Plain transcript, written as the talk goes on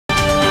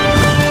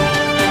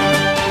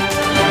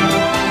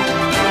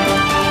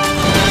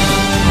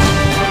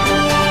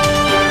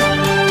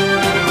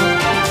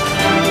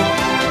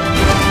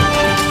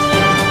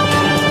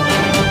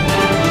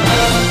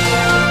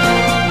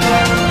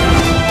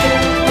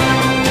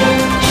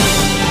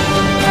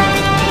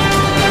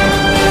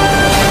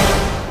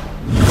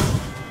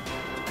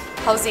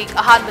Hauzik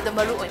ahanbada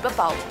maru oiba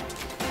pau.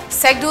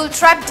 Scheduled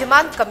Tribe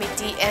Demand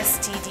Committee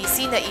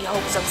STDC na ihau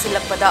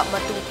sangsilakpada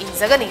matung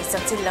injagani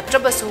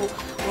sangsilakrabasu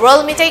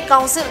World Mitai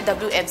Council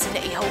WMC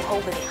na ihau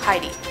haugani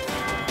hairi.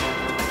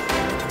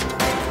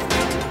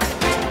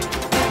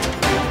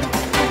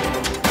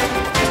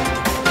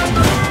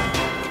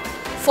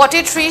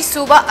 (43)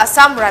 Suba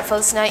Assam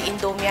Rifles na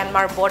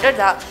Indo-Myanmar border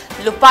da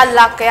lupa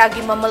lakh kaya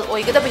gi mamal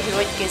oigadaba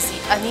heroin kesi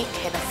ani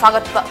hena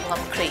fagatpa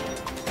ngamkre.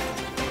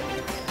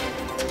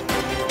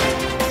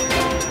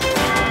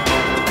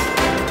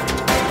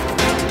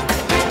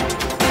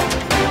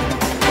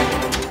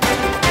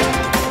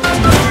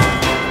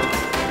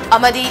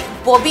 Amadi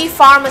Bobby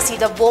Pharmacy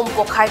da bomb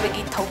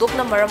pokhaibagi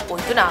thaudokna maram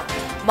oiduna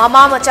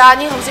mama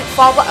machani hauzik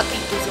fawba aki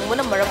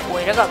tuzunguna maram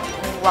oiraga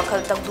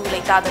wakhal tangdu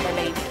leitadana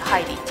leiri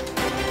hairi.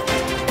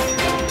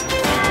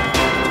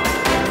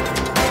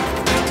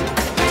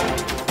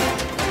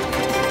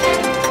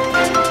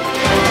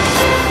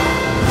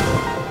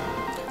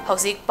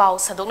 Hauzik pau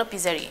sandokna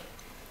pizari.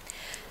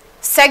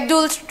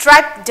 Scheduled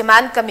Tribe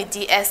Demand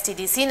Committee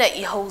STDC na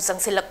ihau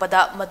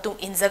sangsilakpada matung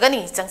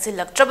injagani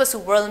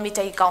sangsilaktrabasu World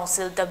Mitai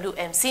Council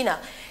WMC na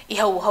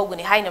ihau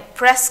haugani haina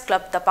press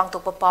club ta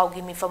pangtokpa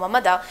paugi mifam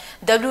amada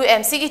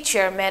WMC gi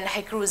chairman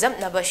Haikruzam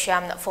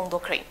Nabashyam na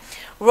fongdokre.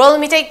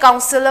 World Mitai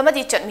Council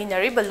amadi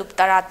chatminari balup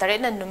tara tare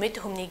na numit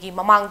humnigi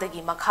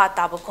mamangdagi makha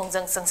taba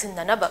khongjang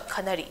sangsinnanaba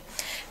khanari.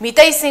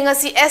 Mitai singa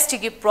si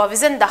ST gi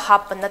provision da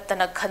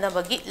hapanatana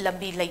khanabagi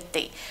lambi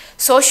leite.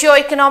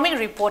 Socio-economic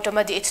report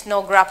amadi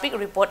ethnographic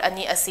report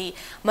ani asi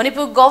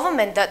Manipur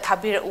government da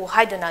thabira u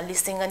haiduna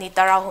listing ani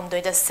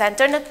tarahumdoi da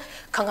center na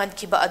khangan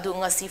kiba adu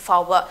ngasi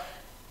fawba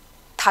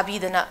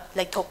thabidana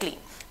laithokli.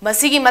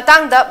 Masigi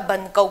matang da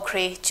ban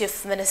kaukre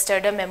Chief Minister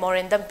da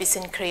memorandum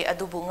pisinkre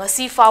adubu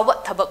ngasi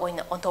fawba thabak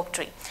oina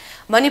onthoktre.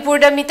 Manipur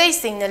da mitai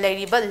sing na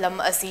leiriba lam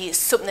asi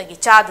supnagi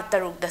cha da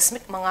taruk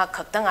dasmik manga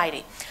khakta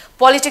ngairi.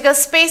 Political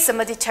space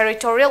amadi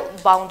territorial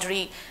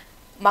boundary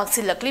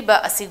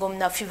Maksilakliba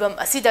asigumna fibam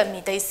asida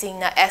mitai sing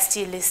na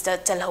ST list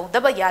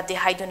chalhaudaba yade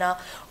haiduna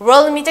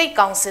World Mitai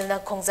Council na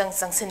khongjang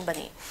sangsin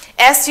bani.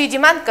 ST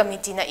Demand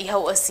Committee na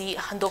ihau asi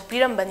haudok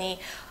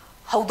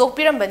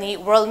pirambani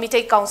World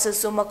Mitai Council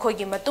su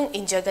makhoigi matung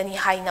injagani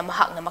haina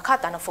mahak na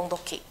makata na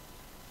fongdokki.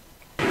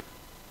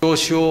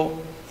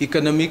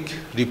 Socio-economic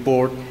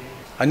report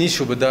ani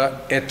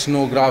subada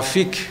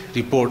ethnographic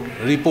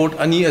report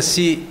ani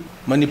asi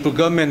Manipur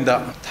government da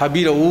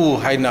thabira u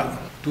haina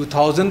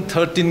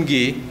 2013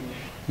 gi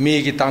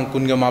May gi tang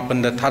kun ga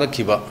mapan da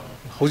tharakhiba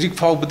hojik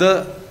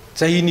faubda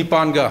chahi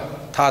nipan ga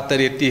tha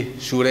tareti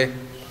sure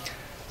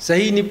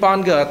chahi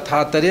nipan ga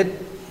tha taret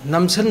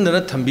namsan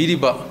na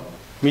thambiriba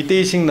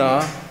mitei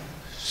singna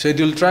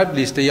scheduled tribe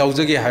list ta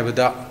yaujage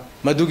haibada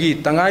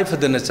madugi tangai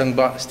phadana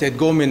changba state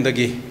government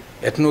dagi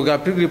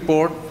ethnographic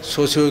report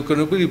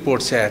socio-economic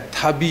report se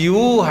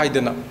thabiyu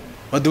haidana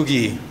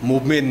madugi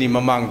movement ni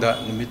mamangda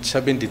nimit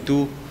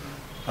 72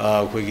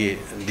 khoigi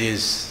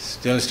this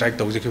General strike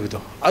to executive.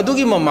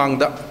 Adugi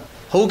mamangda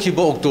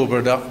hokiba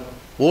October da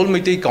All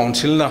Mitai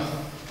Council na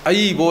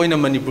ai boy na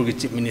Manipur ki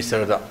Chief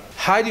Minister da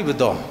hari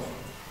bado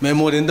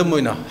memorandum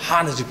moina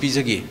hana ju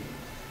pizagi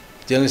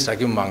General strike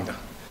mamangda.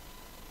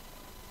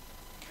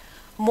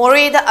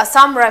 More da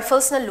Assam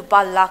Rifles na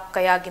lupa lakh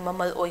kaya gi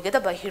mamal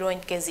oigadaba heroin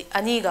kezi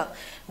aniga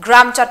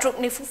gram chatruk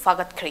nifu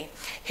fagat kre.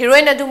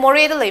 Heroin adu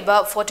more da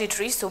leiba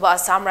 43 suba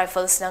Assam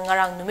Rifles na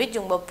ngarang numit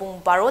jungba pung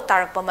baro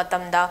tarakpa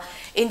matamda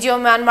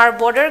Indo-Myanmar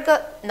border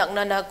ga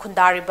naknana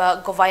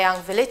khundariba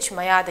Govayang village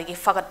maya dagi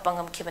fagat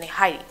pangam kibani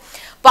hairi.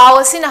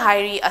 Pawasi na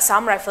hairi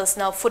Assam Rifles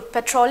na foot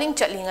patrolling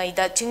chatlingai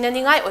da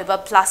chingnaningai oiba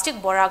plastic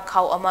bora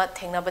khau ama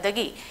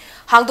thengnabadagi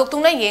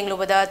Hangdoktung na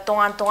yenglubada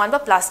tongan ba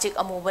plastic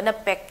amuba na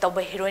pack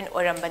tawba heroin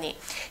orambani.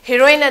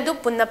 Heroin adu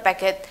punna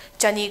packet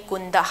chani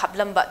kunda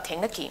hablamba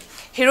thengnaki.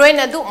 Heroin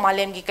adu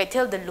malemgi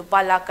kaithel da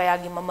lupa lakh kaya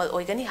gi mamal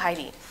oigani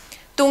hairi.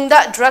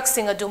 Tungda drug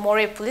sing adu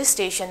More police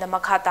station na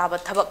makha taba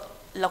thabak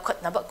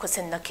lokhatnaba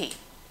khusinnaki.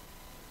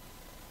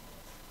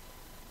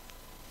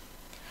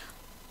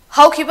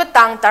 Haukiba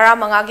tang tara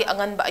mangagi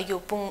angan ba ayu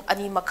pung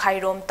ani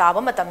makhairom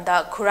taba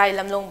matamda Khurai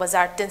Lamlong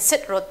Bazar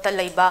Tinsit Road ta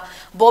leiba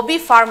Bobby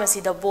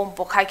Pharmacy da bom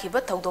pokhai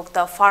kiba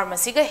thaudokta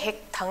pharmacy ga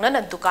hek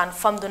thangnana dukan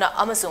famduna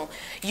amasung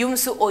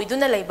yumsu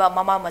oiduna leiba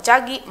mama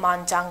machagi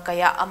manchang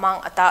kaya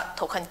amang ata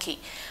thokhanki.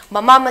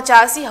 Mama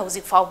macha si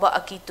hauzik fawba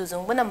aki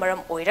tuzungbana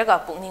maram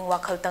oiraga pukning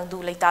wakhal tangdu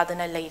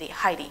leitadana leiri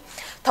hairi.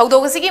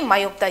 Thaudogasi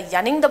mayokta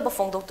yaningdaba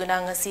fongdoktuna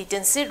ngasi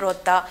Tinsit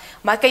Road ta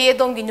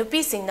makayedonggi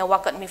nupi singna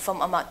wakat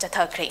mifam ama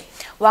chathakre.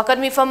 Wakat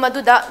mifam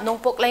maduda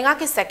nongpok lainga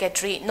ki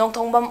secretary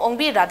nongthongbam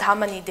ongbi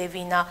Radhamani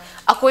Devi na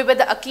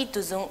akoibada aki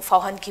tuzung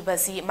fawhan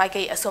kibasi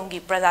maikay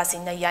asomgi praja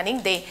singna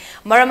yaningde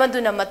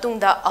maramaduna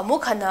matungda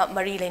amuk hana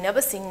mari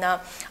leinaba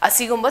singna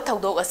asigumba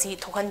thaudog asi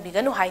thokhan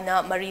biganu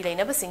haina mari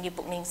leinaba singi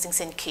pukning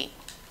singsenki.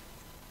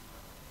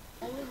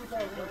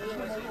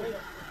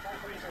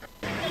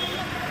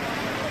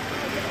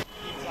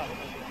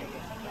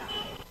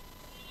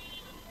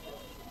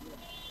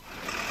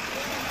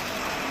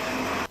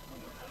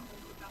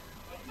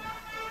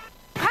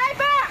 Hai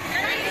ba!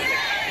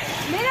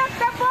 Minat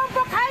na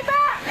bombo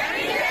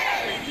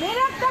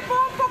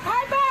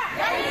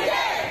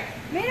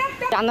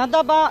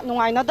Yanadaba,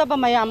 Nuainadaba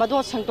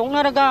Mayamado,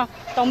 Santonaraga,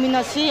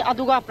 Tominasi,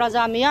 Aduga,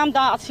 Praza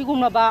Miamda,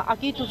 Asigumaba,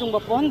 Aki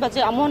Tuzumba Pon, but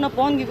Amona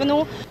Pon,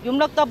 Givenu,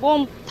 Yumlakta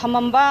Bom,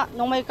 Tamamba,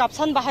 no may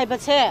capsan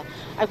Bahibase,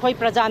 I quite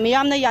Praza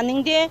Miamna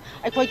Yaninde,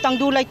 I quite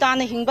Tandu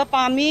Laitana Hingba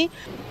Pami,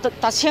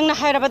 Tashing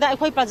Hirabada, I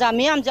quite Praza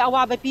Miam,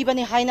 Jawa,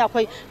 Pibani Haina,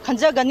 quite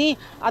Kanzagani,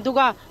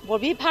 Aduga,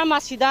 Bobi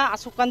Parmasida,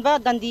 Asukanba,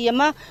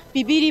 Dandiama,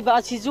 Pibiri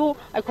Basizu,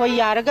 I quite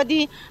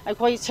Yaragadi, I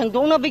quite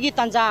Sangdona Bigi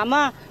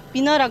Tanzama,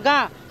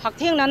 Pinaraga,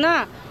 Haking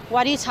Nana.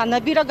 Wari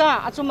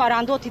Sanabiraga,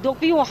 Atsumarando,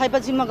 Tidopi, or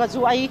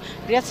Hybazimagazu,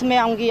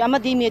 Resmeangi,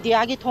 Amadi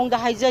Mediagi, Tonga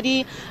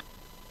Hizari.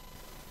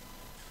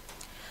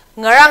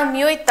 Ngarang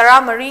Mui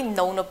Taramari,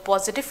 known a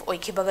positive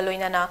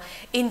Oikibagaloinana,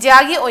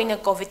 Indiagi oina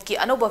COVID ki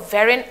anoba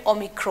variant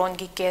Omicron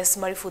gi case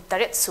Marifu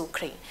Taret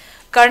Sukri.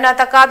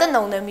 Karnataka da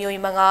known a Mui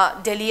Manga,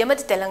 Delhi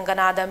Amad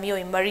Telangana da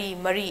Mui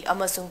Marie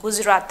Amasung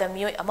Gujarat da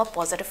Mui Ama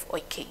positive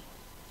Oiki.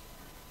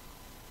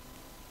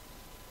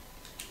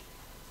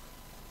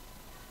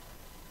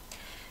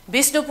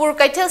 Bisnupur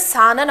Kaitel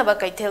Sana Naba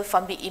Kaitel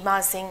Fambi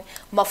Imasing,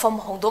 Mafam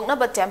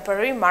Hongdoknaba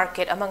temporary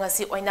market among us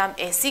Oinam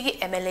Esigi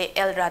MLA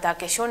El Rada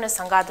Keshona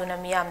Sangaduna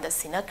Miam the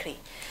Sinakri.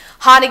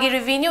 Hanagi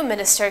Revenue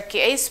Minister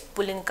K.S.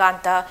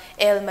 Pulinkanta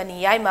El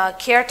Maniyaima,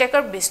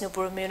 Caretaker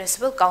Bisnupur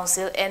Municipal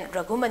Council and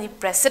Ragumani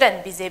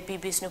President BJP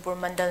Bisnupur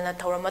Mandalna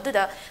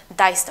Tauramaduda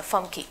Dice the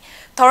Funky.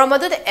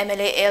 Tauramaduda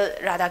MLA El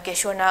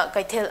Radakeshona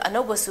Kaitel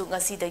Anobasu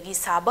Ngasi Dagi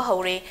Saba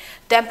Hore,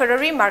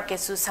 temporary market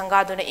su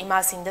Sangaduna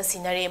Imasing the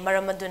Sinare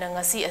Maramaduna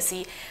Ngasi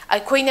Asi,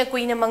 Aikoina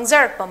Queen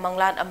Mangzar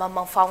Pamanglan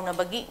among fauna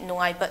bagi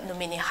Nungai but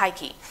Numini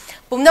Haiki.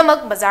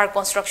 Pumnamak Bazar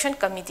Construction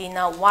Committee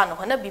na one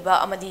Hona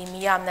Biba Amadi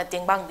Miyam na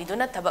Tingbang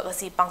Biduna Tabak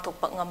si Pangtok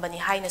Pangambani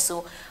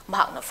Hainasu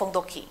Mahakna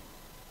Fongdoki.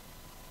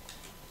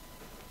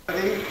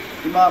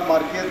 Ima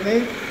market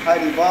ni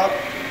Hariba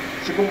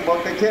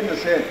Sikumba Kaken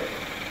said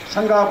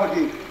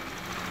Sangabagi.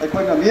 I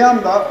point a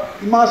Miamda,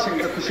 Imasing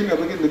the Kusinga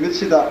begin the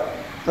Mitsida,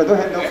 Tado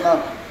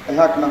Hendokna,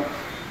 Ahakna,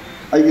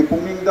 Agi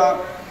Puminda,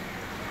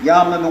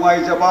 Yamna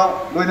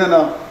Nuaizaba,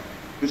 Lunana,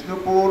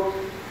 Bisnupur.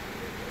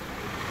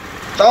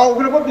 Tao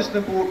Graba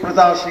Bisnupur,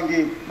 Prada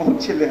Singi,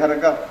 Mohchile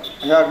Haraga,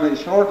 Ayagna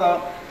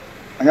Shorta,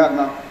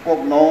 Ayagna,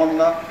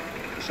 Pognona,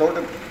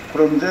 Shorta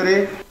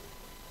Prumzeri.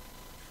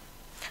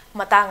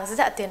 Matang is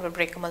that ten will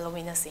break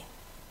Malominasi.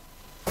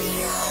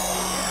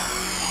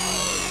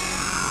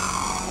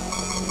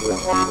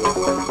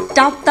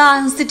 Tapta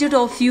Institute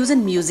of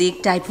Fusion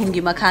Music,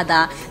 Taipungi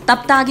Makada,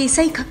 Taptagi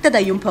Sai Kakta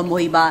Yumpa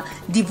Moiba,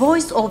 The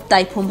Voice of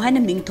Taipum Hana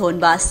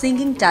Mingtonba,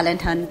 Singing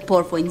Talent Hunt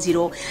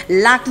 4.0,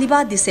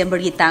 Lakliba December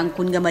Yitang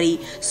Kungamari,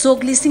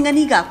 Sogli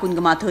Singaniga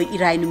Kungamato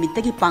Irai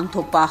Numitaki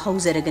Pangtopa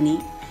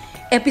Hauseragani.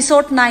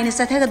 Episode 9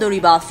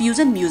 Sathagadoriba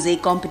Fusion Music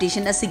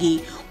Competition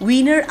Asigi,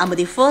 winner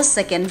Amadi first,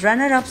 second,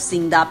 runner-up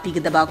Singda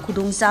Pigadaba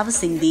Kudung Sava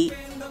Singdi.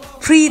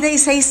 Free the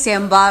Isai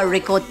Semba,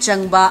 Record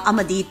Changba,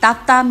 Amadi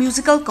Tapta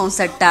Musical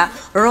Concerta,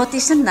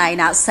 Rotation 9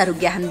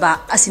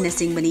 Sarugyahanba, Asina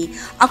Singbani,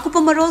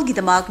 Akupamarol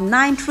Gitamak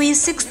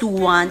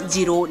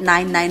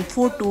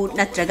 93621099942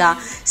 Natraga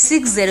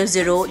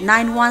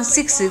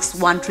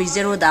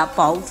 6009166 da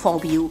Pau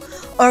for you.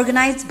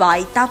 Organized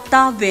by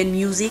Tapta Ven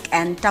Music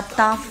and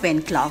Tapta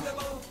Fan Club.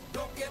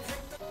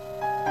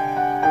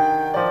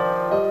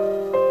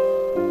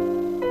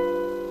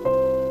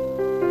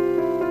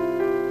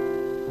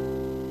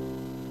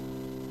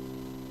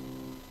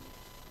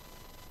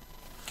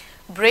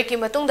 Breaking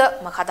Matunda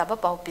Makataba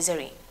Pau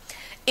Pizari.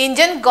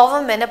 Indian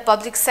government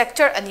public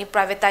sector ani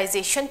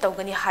privatization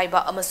Togani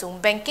Haiba Amasung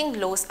Banking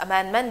Laws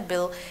Amendment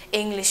Bill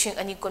English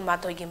ani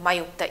Kunmatogi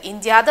Mayukta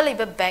India the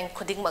Labor Bank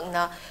Kuding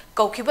Magna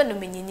Kaukiba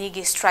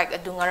Numinini strike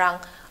Adungarang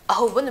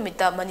Ahoba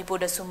Numita Manipur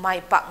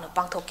Sumai Pak no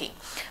Pangtoki.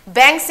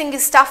 Bank Singi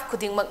staff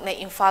Kuding Magna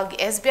Infalgi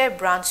SBI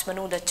branch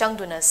Manuda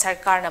Changduna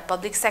Sarkar na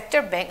public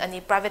sector bank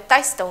ani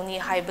privatized Tony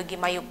Haibagi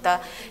Mayukta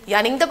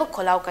Yaning the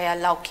Bakolau Kaya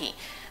Lauki.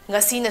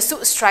 Ngasi na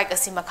su strike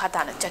asi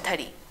makata na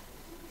chathari.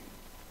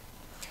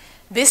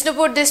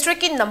 Bisnupur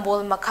district in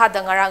Nambol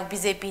Makada ngarang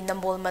BJP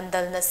Nambol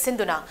Mandal na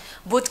Sinduna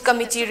Booth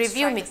Committee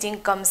Review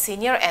Meeting come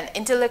Senior and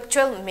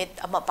Intellectual Meet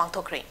ama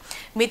pangthokre.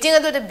 Meeting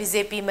ado the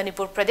BJP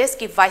Manipur Pradesh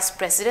ki Vice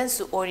President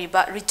su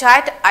Oriba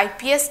retired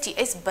IPS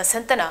TS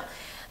Basantana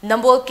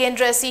Nambol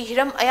Kendra asi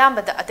Hiram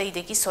Ayambada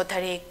Ataideki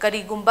Sothare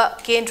Karigumba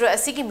Kendra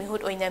asigi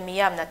mihut oina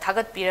miyamna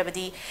thagat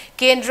pirabadi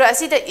Kendra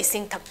asida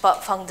ising thakpa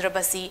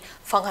fangdrabasi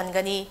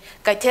fanghangani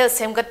Kaithel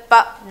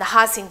semgatpa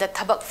nahasingda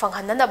thabak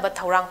fanghananaba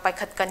thaurang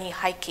paikhatkani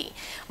haiki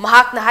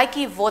mahak na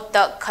haiki vote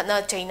ta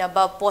khana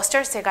chainaba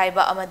poster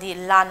segaiba amadi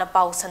lana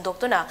pau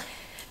sandoktuna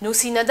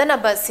Nusinadana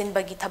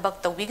Sinbagi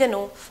Tabak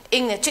Tawiganu,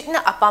 Ingna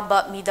Chikna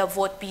Apamba Mida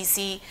Vote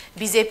PC,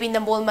 BJP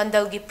Nambol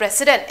Mandalgi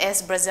President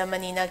S.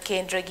 Brazamanina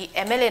Kendragi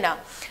MLA,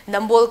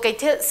 Nambol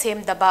Kaitil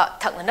Sem Daba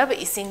Taknanaba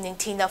Ising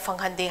Nintina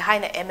Fanghande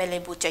Haina MLA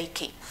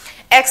Bujaiki.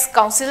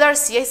 Ex-Councillor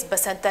CS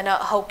Basantana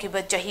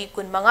Haukiba Jahi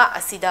Kunmanga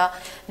Asida,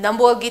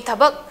 Nambol Gi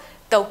Tabak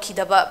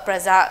Taukidaba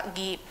Praza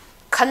Gi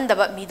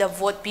Kandaba Mida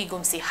Vote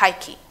Pigumsi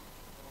Haiki.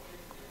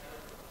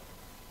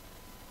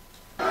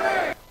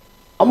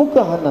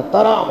 Amukka Hanna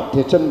Tara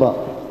Techanba.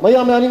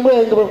 Mayam Aning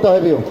Bray in the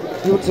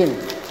Youth Sing.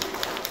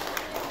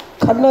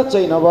 Khanna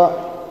चैनबा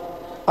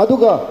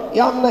अदुगा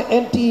यामना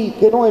anti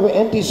केनो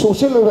anti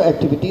social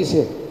activity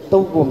से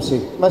तौबम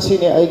से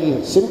मसीने आइगी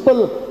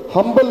simple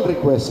humble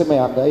request से मैं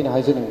आपदा इन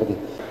हाइजनिंग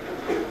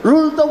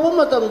rule तब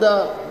मतमदा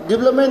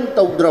development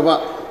तौद्रबा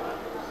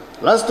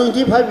last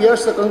 25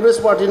 years the Congress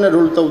Party na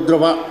rule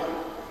tौद्रबा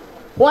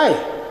why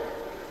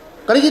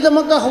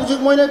करिगिदमका हौजिक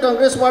Moina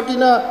Congress party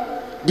ना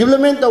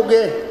development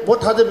तौगे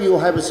vote थादबियो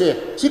हाइबसे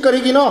सी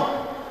करिगिनो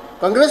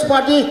Congress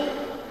party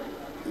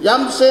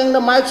याम सेंग ना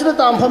माइक्स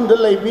तामफम द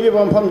लई बिरे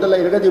बमफम द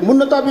लई रगदि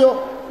मुन्ना ताबियो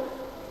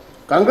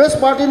कांग्रेस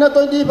पार्टी ना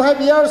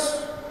 25 years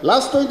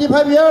last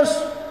 25 years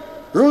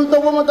rule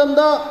तौबो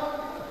मतमदा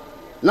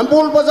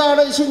Nambol बाजार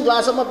इसिंग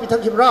ग्लास अमा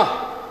पिथखिब्रा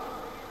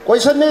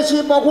क्वेश्चन ने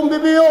सी पाखुम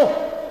बिबियो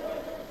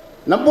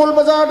नंबोल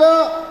बाजार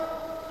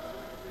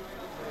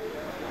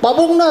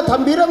पाबुंगना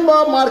थंबिरंबा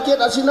मार्केट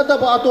असी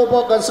नतबा अतोपा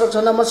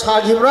कंस्ट्रक्शन अमा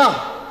सागिब्रा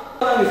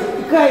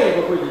इकाय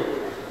बकोजी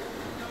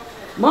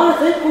मा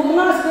से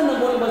कुमना से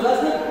नंबोल बाजार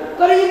से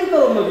करीब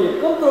करो मगे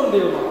कम करो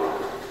देव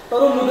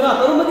तरो मुद्रा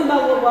तरो मदि ना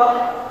वा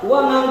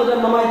नांग बजा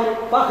ममाय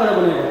पाखरा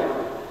बने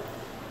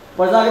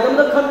प्रजा के दम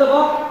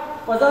खंदबा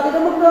प्रजा के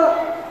दम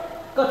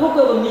कथोक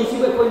नीसी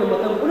कोई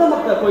मतम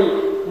पुनमक कोई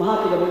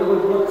महाकी दम कोई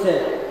वोट से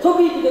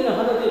सोबी की देना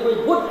हदते कोई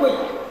वोट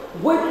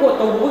को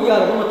तौ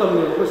यार मतम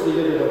ने कुछ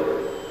दिले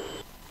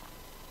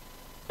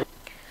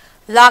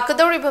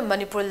लाकदौरिबा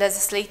मणिपुर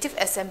लेजिस्लेटिव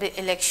असेंबली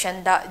इलेक्शन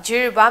दा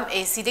Jiribam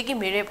एसीदगी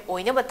मिरेप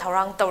ओइनबा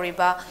थौरांग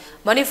तौरिबा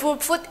Manipur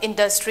food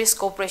industries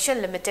corporation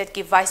limited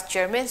की वाइस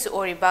चेयरमैन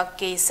ओरिबा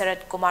के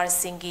शरद कुमार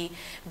सिंह की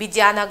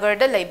विद्यानगर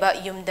दा लैबा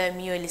युमदा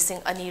मियोय लिसिंग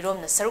अनिरोम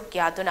न सरुक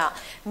यादुना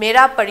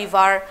मेरा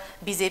परिवार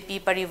बीजेपी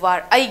परिवार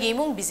आइगे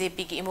इमुंग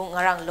बीजेपी की इमुंग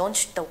ngarang लॉन्च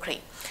तौख्रे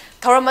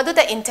थौरम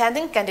अदुदा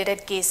इंटेंडिंग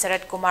कैंडिडेट के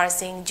शरद कुमार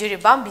सिंह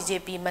जिरिबाम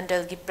बीजेपी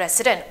मंडल की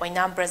प्रेसिडेंट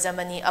ओइनाम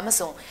ब्रजमनी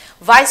अमसुंग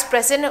वाइस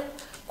प्रेसिडेंट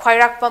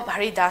ख्वाइराकपम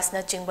हरिदास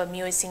न चिंग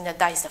मियोय सिंह न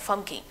दाइस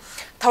फमकी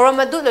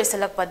थौरम अदु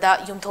लोइसलकपदा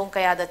युमथोंग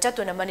कयादा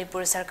चतुना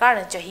मणिपुर सरकार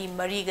न चही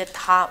मरीग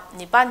था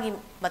निपान की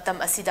मतम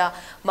असिदा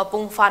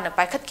मपुंग फाना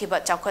पाइखतखिबा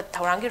चाउखत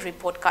थौरांगी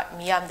रिपोर्ट कार्ड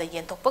मियाम द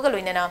येंथोकपगा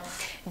लोइनना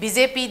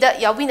बीजेपी दा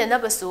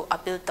याविननबसु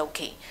अपील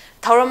तौखी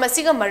थौरम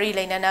असिगा मरी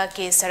लेनना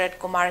के शरद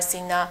कुमार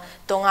सिंह न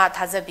तोंगा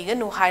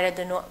थाजबिगनु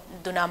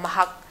हाइरदुना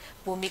महाक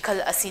मिखल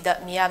असिदा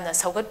मियामना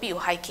सौगतपियु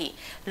हाइकी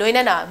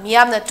लोइनना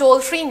मियामना टोल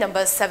फ्री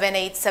नंबर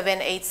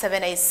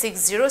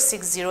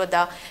 7878786060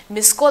 दा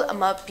मिस कॉल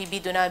अमा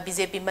पीबीदुना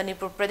बीजेपी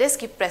मणिपुर प्रदेश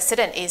की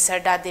प्रेसिडेंट ए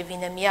सरदा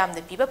देवीना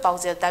मियामना पीबा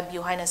पाउजेल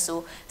ताबियु हाइनसु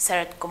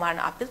शरद कुमार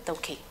ना अपील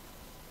तौखी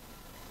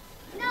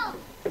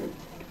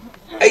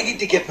आईडी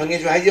टिकट फंगे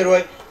जो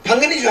हाइजरोय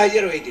फंगनी जो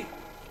हाइजरोय दी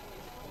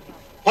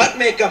व्हाट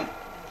मे कम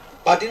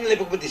पार्टी ने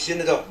लेपक डिसीजन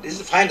दो this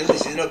is final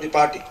decision of the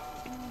party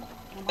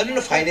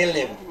अदुना final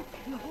ने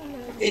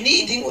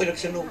anything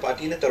election no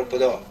party na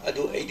tarpado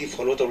adu aidi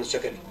follow to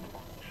sakani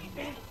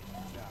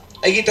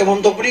aigi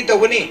tamam topni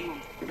tawani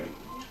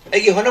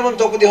aigi honamam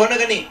topdi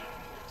honagani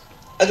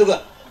aduga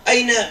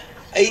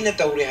aina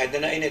tawre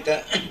hadana aina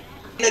ta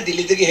na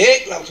delhi dagi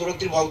hek la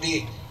suratri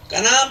bawdi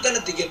kanam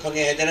kana ticket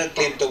phange hadana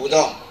claim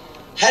tawdo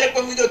hare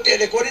pami do te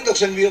recording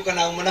doction view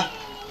kanam mana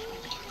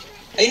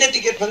aina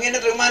ticket phange na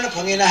tramana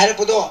phange na hare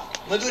podo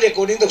madu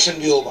recording doction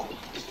view ba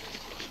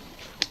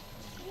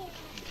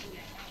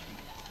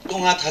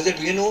तोंगा थाजे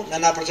बिगनु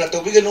नाना प्रचार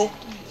तो बिगनु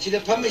सिदा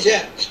फम्मी से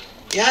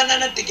यहाँ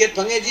नाना ticket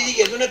fungi जी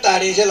के दुने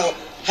तारे से लो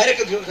हर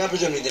एक का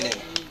प्रजन नहीं देने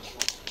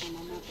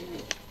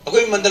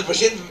अकोई मंडल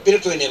प्रसिद्ध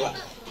बिरक तो इन्हें बा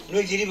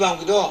नुई जीरी बांग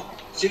को तो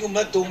सिगु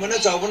मत तो मना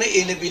चाव बने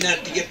इन्हें बिना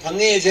टिकट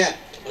फंगे से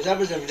वजह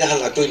प्रजन नहीं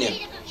हल तो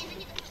इन्हें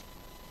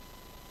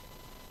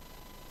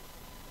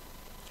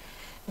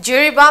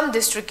जिरिबाम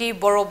डिस्ट्रिक्ट की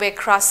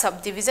बोरोबेक्रा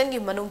सब डिवीजन की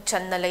मनुंग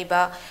चन्ना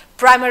लेबा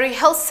प्राइमरी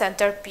हेल्थ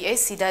सेंटर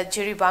PHC दा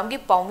जिरिबाम की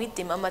पाउमी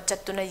टीम अमा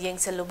चत्तुना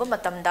येंगसलुबा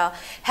मतमदा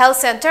हेल्थ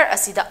सेंटर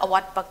असिदा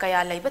अवाटपा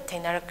कया लेबा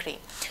थेनरख्री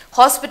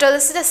हॉस्पिटल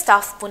असिदा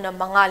स्टाफ पुना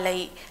मंगा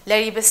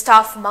लेरिबा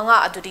स्टाफ मंगा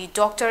अदुरी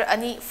डॉक्टर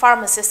अनि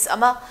फार्मासिस्ट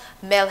अमा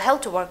मेल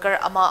हेल्थ वर्कर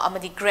अमा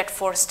अमदी grade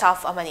 4 staff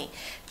अमनी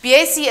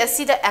PHC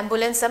असिदा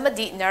ambulance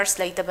अमदी nurse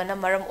लेतबना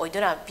मरम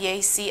ओइदुना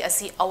PHC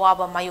असि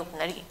अवाबा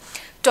मायुकनरी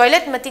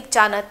टॉयलेट मतिक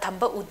चाना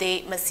थंबा उदे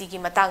मसीगी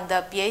मतंगदा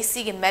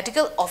PHC के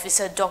मेडिकल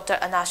ऑफिसर डॉक्टर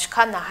अनाश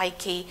खान ना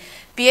हाइकी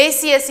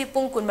PHC असि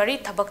पुंग कुनमरी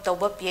थबक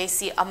तौबा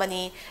PHC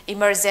अमनी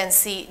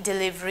इमरजेंसी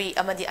डिलीवरी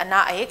अमदी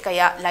अना आये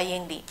कया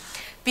लायेंगली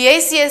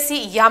PHC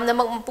असि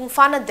यामनमक पुंग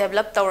फाना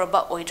डेवलप तौरबा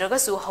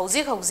ओइद्रगसु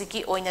हौजिक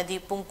की ओइनदी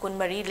पुंग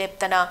कुनमरी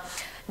लेप्तना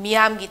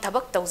मियामगी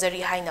थबक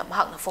तौजरी हाइना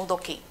महाकना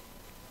फोंदोकी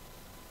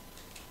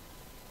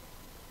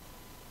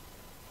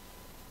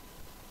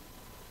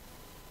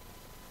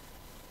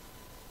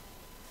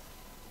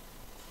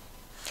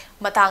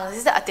matang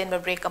asida atenba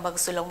break amag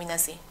sulong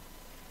minasi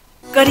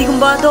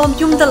Karigumba dom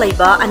yumda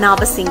laiba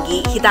anaba singi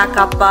hida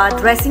kappa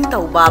dressing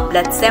tauba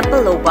blood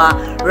sample loba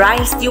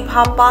rice tube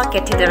hapa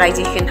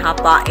catheterization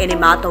hapa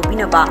enema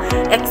tobinaba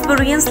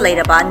experience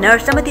lairaba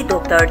nurse amati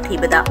doctor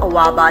thibada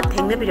awaba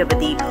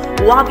thengnabirabadi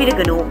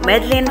wabiraganu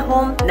Medlin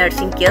Home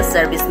Nursing Care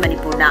Service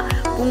Manipurna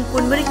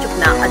pungkun mari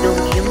chukna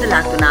adongi yumda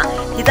laktuna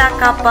hida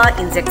kappa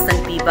injection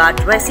piba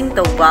dressing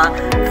tauba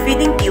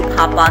feeding tube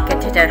hapa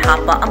catheter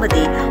hapa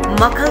amadi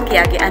makhal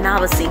kya ge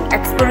anaba sing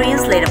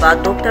experience lairaba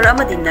doctor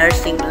amadi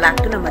nursing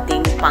tuna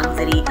mating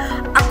pangzari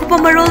akupa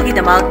marol gi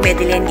damak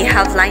Medellin gi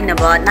helpline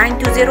number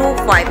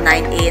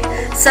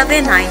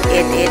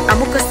 9205987988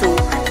 amukasu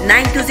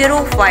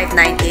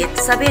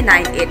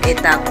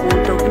 9205987988 ta call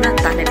toguna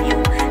tanabiu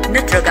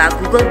natraga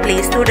Google Play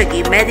Store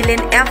gi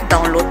Medellin app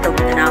download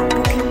toguna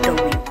booking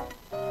tobi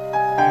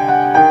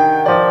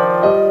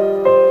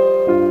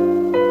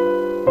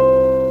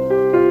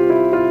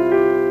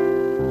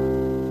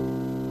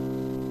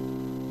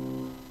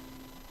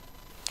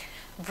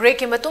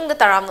Break in Matunda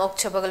Taram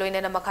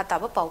Okchabagaloina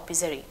Makataba Pau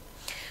Pizari.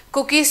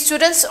 Cookie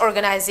Students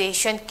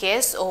Organization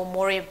case or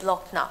More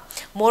Block na.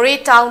 More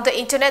Town the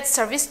Internet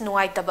Service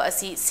Nuaitaba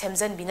Asi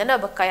Semzan Binana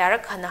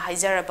Bakayarak Hana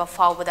Hizaraba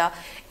Fawada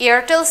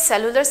Airtel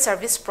Cellular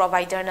Service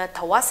Provider na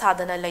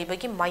Tawasadana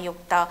Laibagi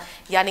Mayokta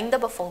Yaning the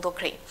Bafondo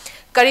Cray.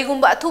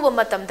 Karigumba Atuba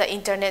Matam the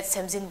Internet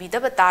Semzin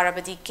Bidaba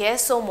Tarabadi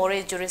case or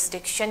More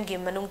Jurisdiction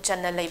Gimanung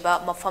Chana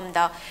Laiba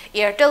Mafamda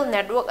Airtel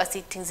Network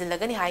Asi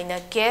Tingzilagani Haina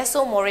case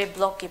or More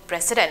Block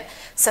President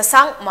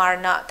Sasang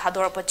Marna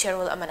Tadorapa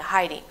Cherul Amana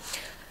Hairi.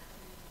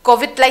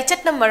 COVID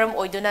laichat na maram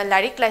oiduna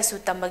larik laisu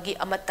tamagi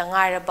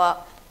amatangaraba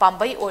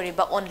pambai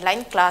oriba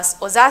online class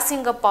oza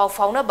singa pau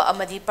fauna ba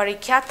amadi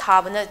parikya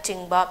thabana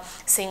chingba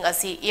sing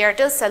asi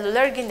Airtel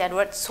Cellular gi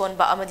network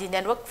sonba amadi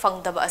network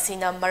fangdaba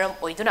asina maram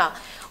oiduna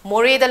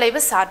more da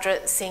laiba satra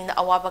sing na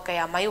awaba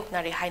kaya mayuk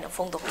na rehaina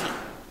fongdoki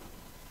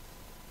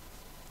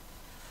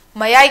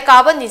mayai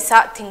kaba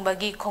nisa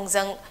thingbagi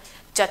khongjang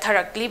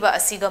Chatharakliba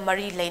Asiga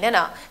Mari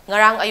Lainana,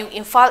 Ngarang Ayuk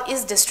Infal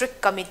East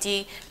District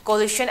Committee,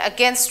 Coalition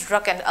Against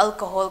Drug and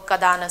Alcohol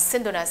Kadana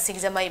Sinduna,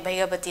 Sigzamai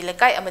Bayabati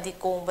Lakai Amadi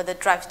Kong Bada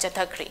Drive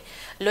Chathakri,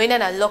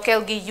 Loinana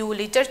Local Gi U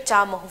Liter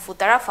Chama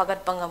Hufutara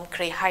Fagat Pangam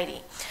Kre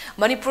Hairi.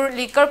 Manipur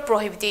Liquor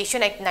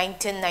Prohibition Act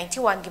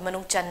 1991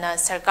 Gimanung Channa,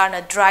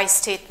 Sarkarna Dry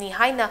State Ni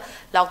Haina,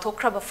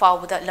 Lautokraba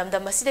Fawda, Lamda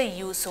Masida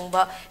U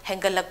Sumba,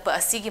 Hengalakba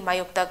Asigi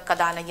Mayukta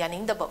Kadana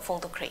Yaning the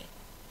Fongto Kre.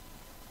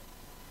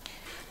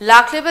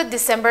 Lakliba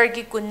December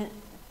gi kun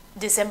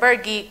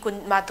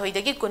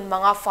mathoidagi kun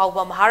manga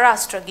fawba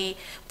Maharashtra gi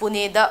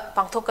Pune da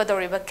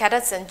pangthokadoriba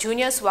cadets and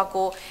juniors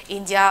wako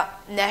India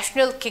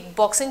National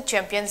Kickboxing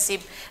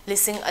Championship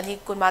lising ani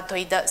kun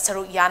mathoida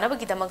saru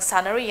yanabagi damak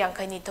sanari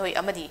yangkhaini thoi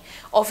amadi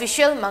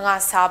official manga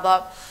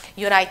saba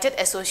United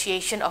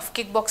Association of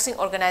Kickboxing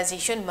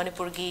Organization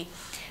Manipur gi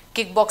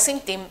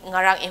Kickboxing team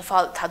ngarang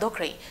Infal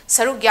thadokre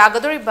saru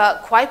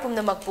gyagadoriba khwai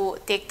pumnamakpu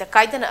tek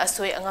takaidana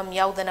asoi angam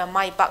yaudana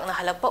mai pakna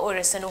halakpa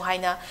oresanu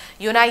haina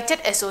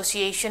United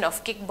Association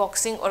of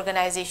Kickboxing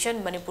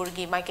Organization Manipur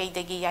gi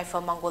maikaidagi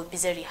yaifa mangol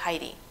pizari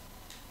hairi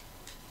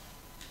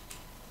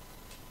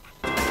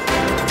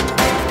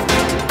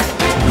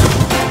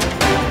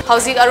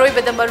Housing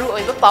aroibada maru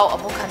oiba pau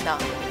amukhanda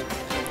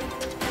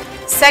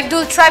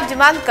Segdul Tribe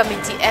Demand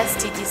Committee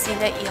STDC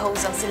na iho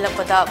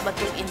zangsilakpada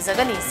matung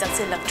inzagani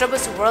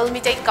zangsilaktrabasu World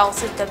Meeting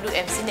Council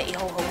WMC na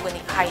iho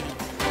hogani hairi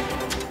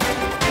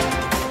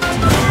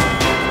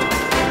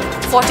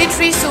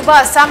 43 Suba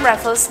Assam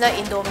Rifles na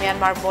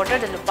Indo-Myanmar border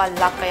da lupa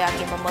lakh kaya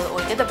ki mamal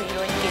oida da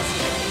heroin KG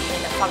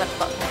na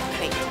fagatpa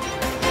ngakre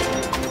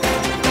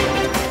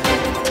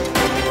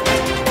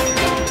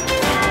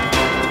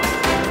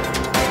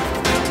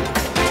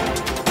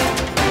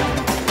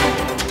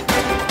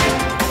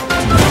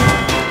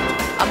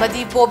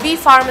Amadi Bobby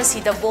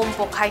Pharmacy da bomb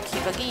pokhai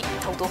khibagi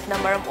thodok na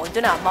maram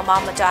oiduna mama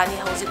machani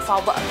hauzik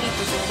fawba aki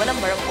tuzungbana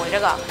maram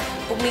oiraga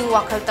pukning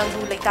wakhal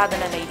tangdu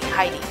leitadana leiri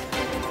hairi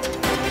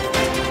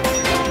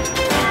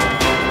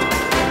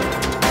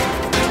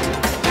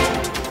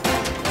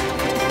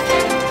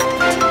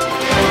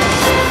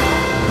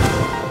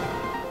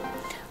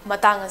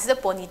matang asida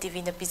PONYTV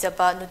na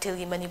pizaba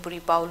nutilgi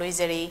Manipuri pau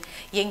loizare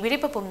yengbiri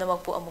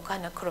papumnamakpu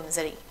amukha na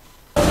khurumzari